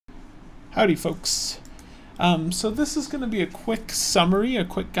Howdy folks. So this is going to be a quick summary, a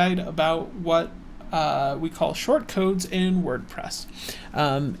quick guide about what we call shortcodes in WordPress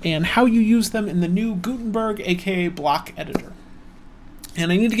and how you use them in the new Gutenberg aka block editor.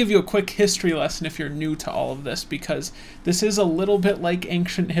 And I need to give you a quick history lesson if you're new to all of this, because this is a little bit like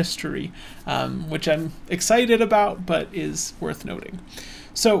ancient history, which I'm excited about but is worth noting.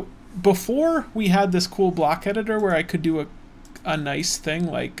 So before we had this cool block editor where I could do a nice thing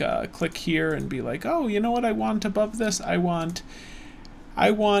like click here and be like, oh, you know what I want above this? I want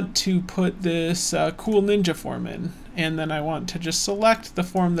to put this cool ninja form in, and then I want to just select the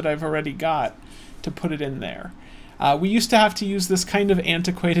form that I've already got to put it in there. We used to have to use this kind of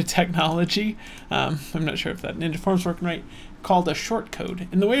antiquated technology, I'm not sure if that ninja form's working right, called a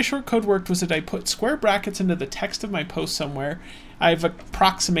shortcode. And the way a shortcode worked was that I put square brackets into the text of my post somewhere. I've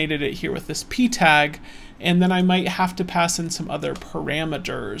approximated it here with this p tag, and then I might have to pass in some other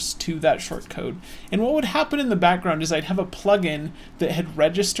parameters to that shortcode. And what would happen in the background is I'd have a plugin that had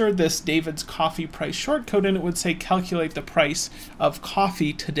registered this David's coffee price shortcode, and it would say calculate the price of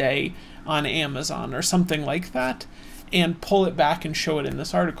coffee today on Amazon or something like that, and pull it back and show it in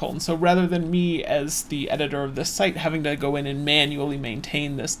this article. And so rather than me as the editor of this site having to go in and manually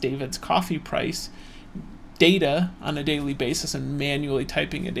maintain this David's coffee price data on a daily basis and manually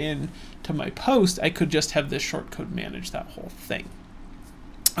typing it in to my post, I could just have this shortcode manage that whole thing.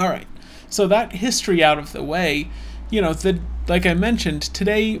 All right, so that history out of the way, you know, like I mentioned,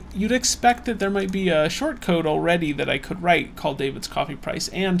 today you'd expect that there might be a shortcode already that I could write called David's coffee price,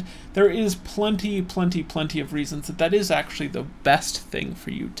 and there is plenty of reasons that that is actually the best thing for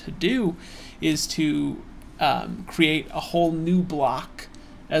you to do, is to create a whole new block.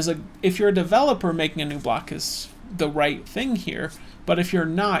 If you're a developer, making a new block is the right thing here, but if you're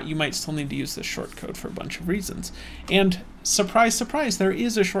not, you might still need to use this shortcode for a bunch of reasons. And surprise, surprise, there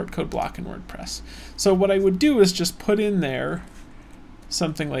is a shortcode block in WordPress. So what I would do is just put in there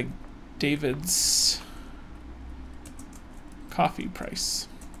something like David's coffee price.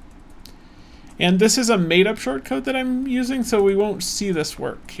 And this is a made-up shortcode that I'm using, so we won't see this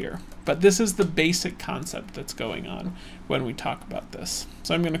work here. But this is the basic concept that's going on when we talk about this.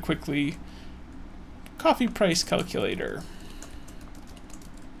 So I'm going to quickly, coffee price calculator.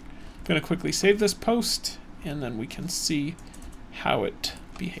 I'm going to quickly save this post, and then we can see how it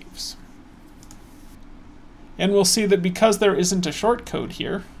behaves. And we'll see that because there isn't a shortcode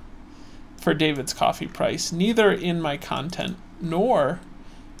here for David's coffee price, neither in my content nor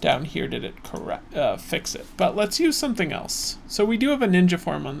down here did it fix it. But let's use something else. So we do have a ninja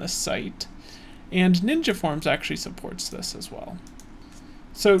form on this site, and Ninja Forms actually supports this as well.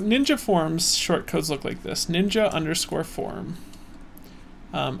 So Ninja Forms shortcodes look like this: ninja_form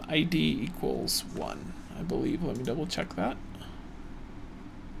ID equals 1, I believe. Let me double check that.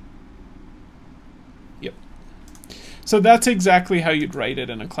 Yep. So that's exactly how you'd write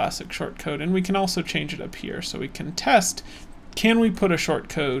it in a classic shortcode, and we can also change it up here so we can test, can we put a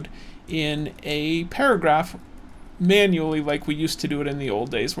shortcode in a paragraph manually like we used to do it in the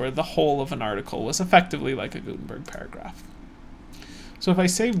old days, where the whole of an article was effectively like a Gutenberg paragraph. So if I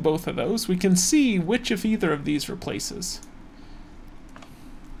save both of those, we can see which if either of these replaces.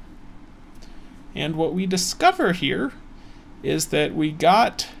 And what we discover here is that we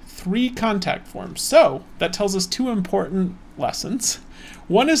got 3 contact forms. So that tells us 2 important lessons.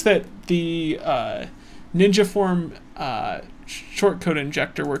 One is that the ninja form shortcode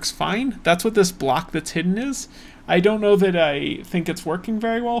injector works fine. That's what this block that's hidden is. I don't know that I think it's working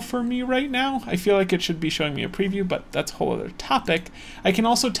very well for me right now. I feel like it should be showing me a preview, but that's a whole other topic. I can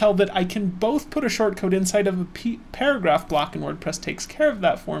also tell that I can both put a shortcode inside of a paragraph block, and WordPress takes care of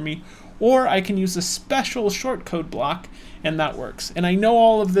that for me, or I can use a special shortcode block, and that works. And I know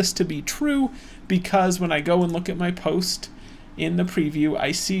all of this to be true because when I go and look at my post in the preview,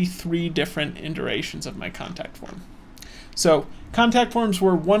 I see 3 different iterations of my contact form. So contact forms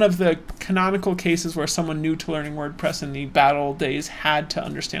were one of the canonical cases where someone new to learning WordPress in the bad old days had to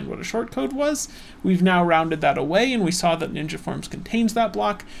understand what a shortcode was. We've now rounded that away, and we saw that Ninja Forms contains that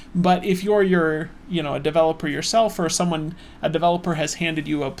block. But if you're a developer yourself, or a developer has handed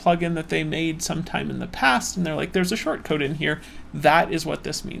you a plugin that they made sometime in the past, and they're like, there's a shortcode in here, that is what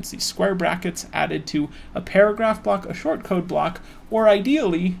this means. These square brackets added to a paragraph block, a shortcode block, or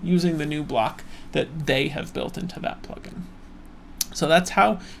ideally using the new block that they have built into that plugin. So that's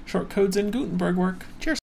how shortcodes in Gutenberg work. Cheers.